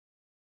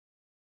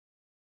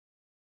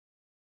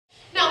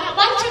Now, a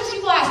lot of times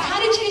people ask, how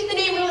did you get the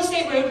name Real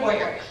Estate Road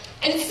Warrior?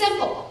 And it's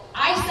simple.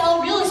 I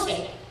sell real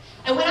estate.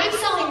 And when I'm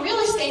selling real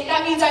estate,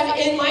 that means I'm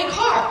in my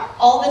car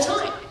all the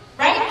time,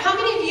 right? How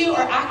many of you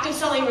are active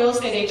selling real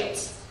estate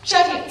agents?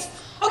 Show of hands.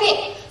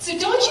 Okay, so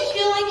don't you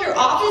feel like your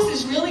office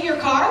is really your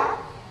car?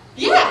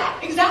 Yeah,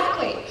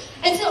 exactly.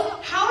 And so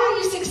how are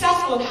you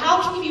successful and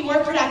how can you be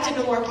more productive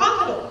and more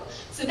profitable?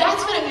 So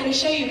that's what I'm going to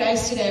show you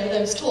guys today with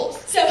those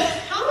tools. So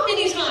how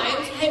many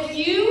times have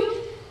you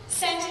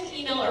sent an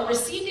email or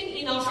received an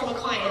email from a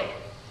client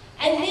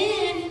and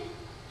then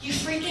you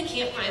freaking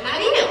can't find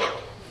that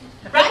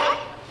email, right?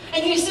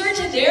 And you search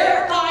in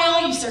their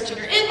file, you search in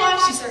your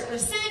inbox, you search in the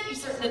sent, you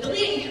search in the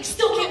delete, and you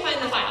still can't find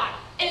the file.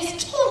 And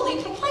it's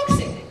totally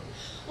perplexing.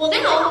 Well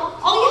now,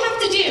 all you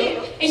have to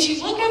do is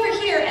you look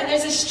over here and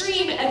there's a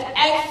stream of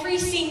every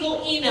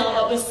single email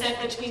that was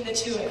sent between the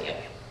two of you,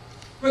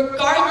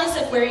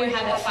 regardless of where you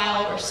have it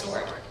filed or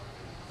stored.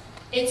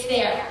 It's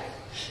there.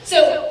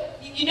 So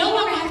you no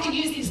longer have to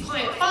use these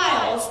client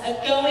files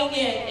of going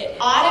in. It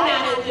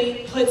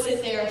automatically puts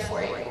it there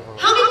for you.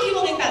 How many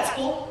people think that's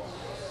cool?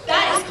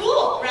 That is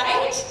cool,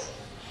 right?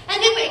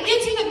 And then it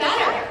gets even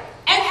better.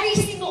 Every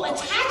single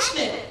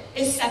attachment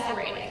is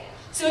separated.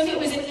 So if it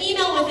was an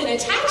email with an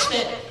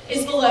attachment,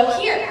 is below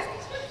here.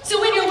 So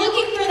when you're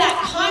looking for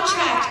that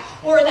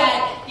contract or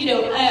that,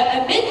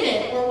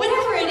 amendment or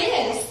whatever it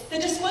is, the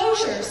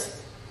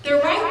disclosures,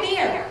 they're right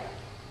there,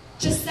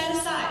 just set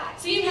aside.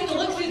 So you don't have to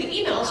look through the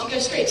emails, you go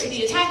straight to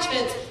the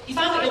attachments, you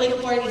find what you're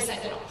looking for and you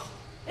send it off.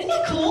 Isn't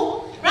that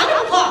cool? Round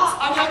of applause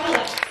on how cool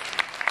that is.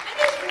 That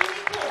is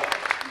really cool.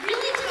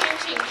 Really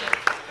time-changing.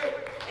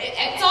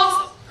 It's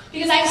awesome.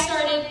 Because I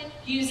started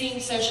using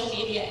social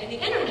media and the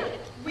internet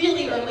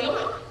really early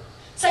on.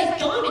 So I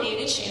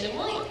dominated Shannon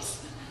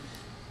Williams.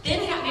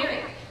 Then I got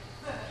married.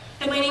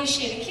 And my name's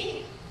Shannon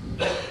King.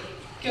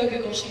 Go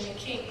Google Shannon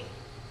King.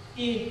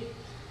 Yeah.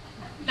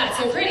 Not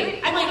so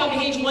pretty. I'm like on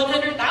page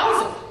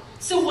 100,000.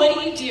 So what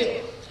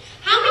do?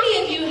 How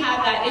many of you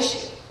have that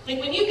issue? Like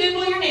when you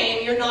Google your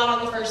name, you're not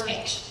on the first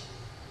page.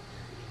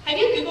 Have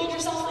you Googled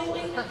yourself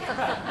lately?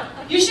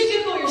 You should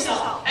Google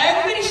yourself.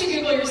 Everybody should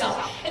Google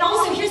yourself. And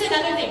also, here's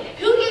another thing.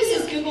 Who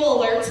uses Google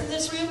Alerts in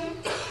this room?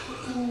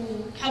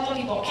 Ooh, couple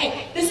people.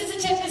 Okay, this is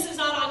a tip. This is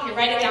not on here.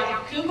 Write it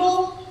down.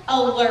 Google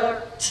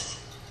Alert.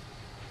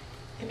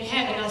 It may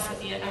have an S at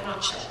the end. I'm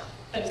not sure.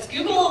 But it's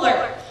Google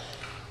Alert.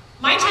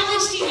 My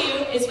challenge to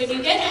you is when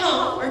you get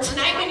home, or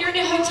tonight when you're in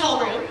a hotel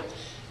room,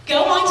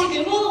 go on to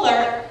Google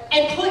Alert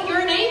and put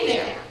your name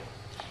there.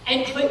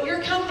 And put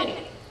your company.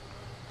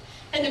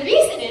 And the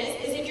reason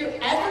is if you're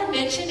ever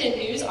mentioned in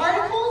news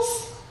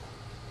articles,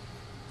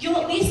 you'll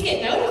at least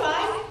get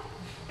notified.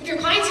 If your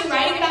clients are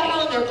writing about you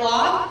on their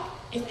blog,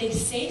 if they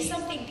say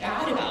something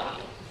bad about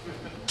you,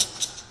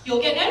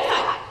 you'll get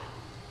notified.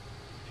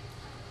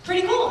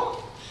 Pretty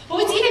cool. But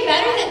what's even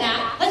better than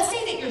that, let's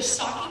say that you're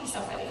stalking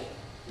somebody.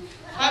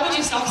 Why would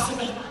you stalk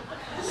somebody?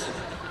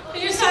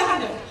 But you're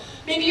stalking them.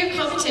 Maybe your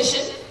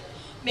competition.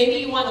 Maybe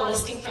you want a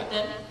listing from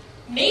them.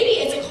 Maybe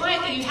it's a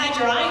client that you've had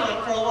your eye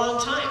on for a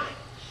long time.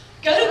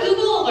 Go to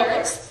Google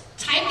Alerts,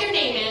 type their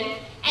name in,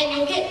 and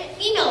you'll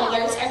get email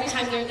alerts every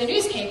time they're in the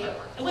newspaper.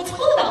 And what's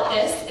cool about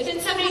this, if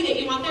it's somebody that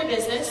you want their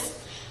business,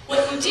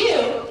 what you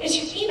do is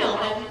you email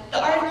them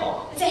the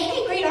article and say,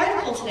 hey, great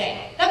article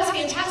today. That was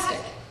fantastic.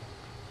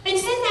 And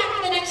send that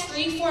for the next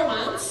 3-4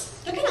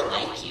 months. They're going to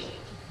like you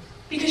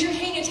because you're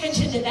paying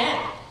attention to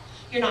them.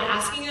 You're not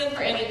asking them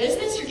for any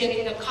business. You're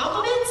giving them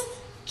compliments.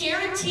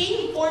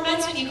 Guarantee in 4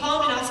 months when you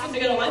call them and ask them to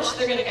go to lunch,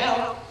 they're going to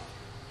go.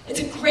 It's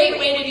a great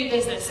way to do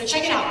business, so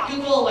check it out,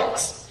 Google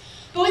Alerts.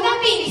 But with that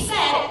being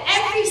said,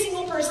 every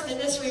single person in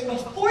this room,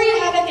 before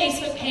you have a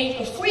Facebook page,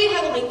 before you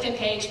have a LinkedIn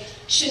page,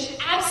 should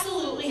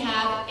absolutely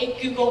have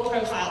a Google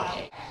profile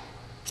page.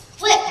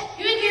 Flip.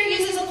 Who in here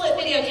uses a flip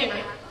video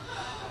camera?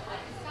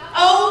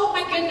 Oh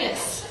my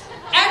goodness.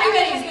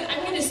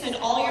 I'm going to spend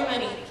all your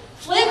money.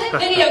 Flip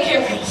video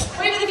cameras.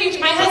 Right in the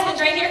future. My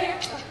husband's right here,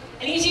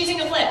 and he's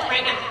using a flip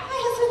right now. Hi,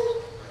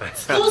 husband.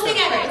 It's the coolest thing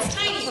ever. It's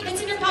tiny. It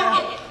fits in your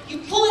pocket. You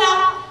pull it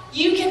out.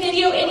 You can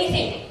video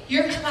anything.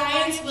 Your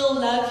clients will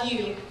love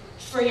you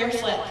for your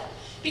flip.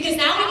 Because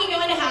now when you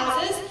go into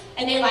houses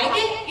and they like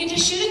it, you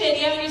just shoot a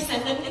video and you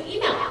send them the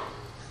email.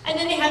 And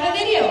then they have a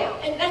video.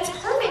 And that's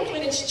perfect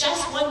when it's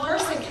just one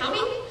person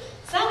coming.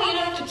 So that way you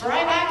don't have to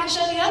drive back and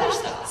show the other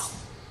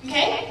stuff.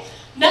 Okay?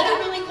 Another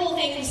really cool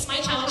thing, and this is my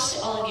challenge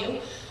to all of you,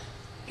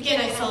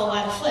 again, I sell a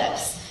lot of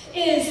flips,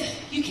 is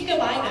you can go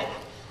buy them.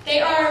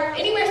 They are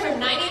anywhere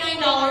from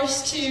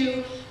 $99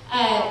 to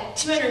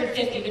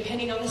 $250,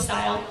 depending on the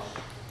style.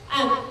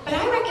 But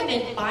I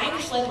recommend buying a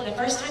flip, and the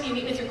first time you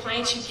meet with your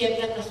clients, you give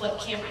them the flip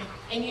camera.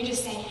 And you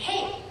just say,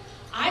 hey,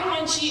 I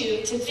want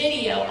you to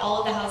video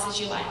all of the houses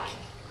you like.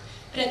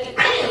 But at the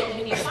end,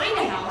 when you find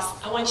a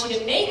house, I want you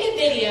to make a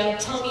video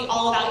telling me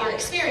all about your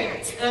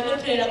experience. And I'm going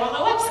to put it up on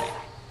my website.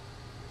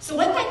 So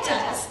what that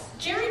does,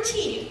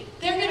 guaranteed,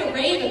 they're going to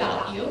rave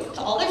about you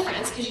to all their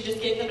friends, because you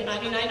just gave them a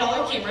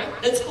 $99 camera.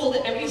 That's cool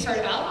that nobody's heard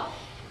about.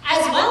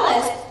 As well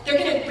as, they're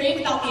going to rave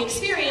about the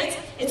experience.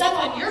 It's up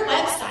on your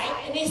website,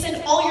 and and they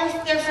send all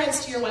their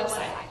friends to your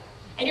website.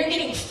 And you're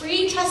getting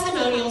free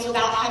testimonials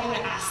without having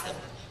to ask them.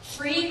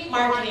 Free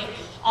marketing.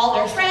 All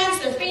their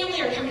friends, their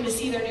family are coming to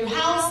see their new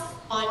house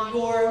on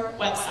your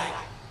website.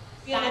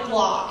 That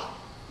blog,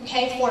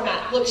 okay,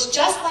 format. Looks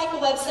just like a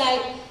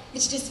website,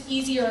 it's just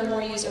easier and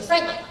more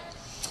user-friendly.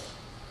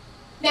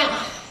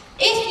 Now,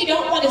 if you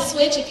don't want to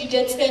switch, if you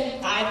did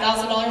spend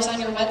 $5,000 on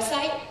your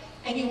website,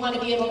 and you want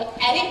to be able to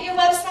edit your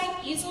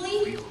website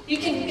easily, you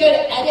can go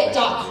to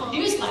edit.com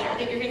newsletter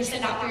that you're going to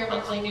send out for your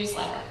monthly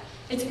newsletter.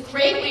 It's a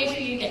great way for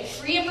you to get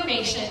free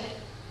information,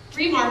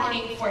 free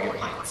marketing for your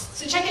clients.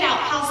 So check it out,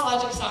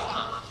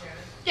 houselogics.com.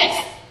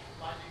 Yes?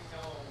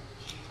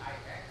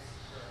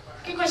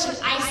 Good question.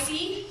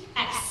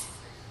 ICX.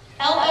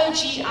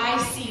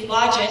 L-O-G-I-C,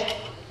 Logic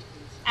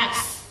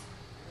X.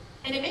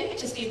 And it may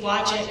just be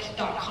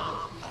logic.com.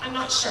 I'm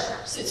not sure.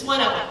 So it's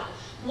one of them.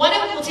 One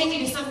of them will take you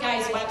to some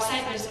guy's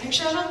website. There's a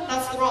picture of him.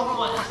 That's the wrong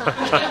one.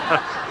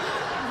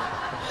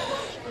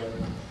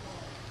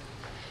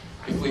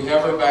 If we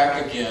have her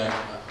back again,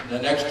 the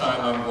next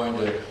time I'm going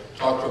to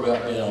talk to her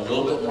about being a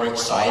little bit more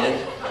excited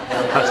in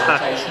her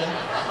presentation,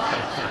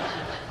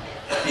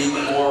 being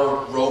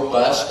more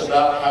robust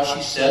about how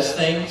she says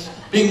things,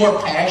 being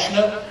more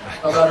passionate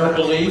about her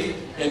belief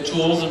in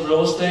tools in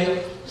real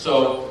estate.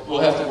 So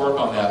we'll have to work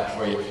on that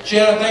for you.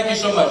 Shannon, thank you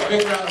so much.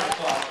 Big round of applause.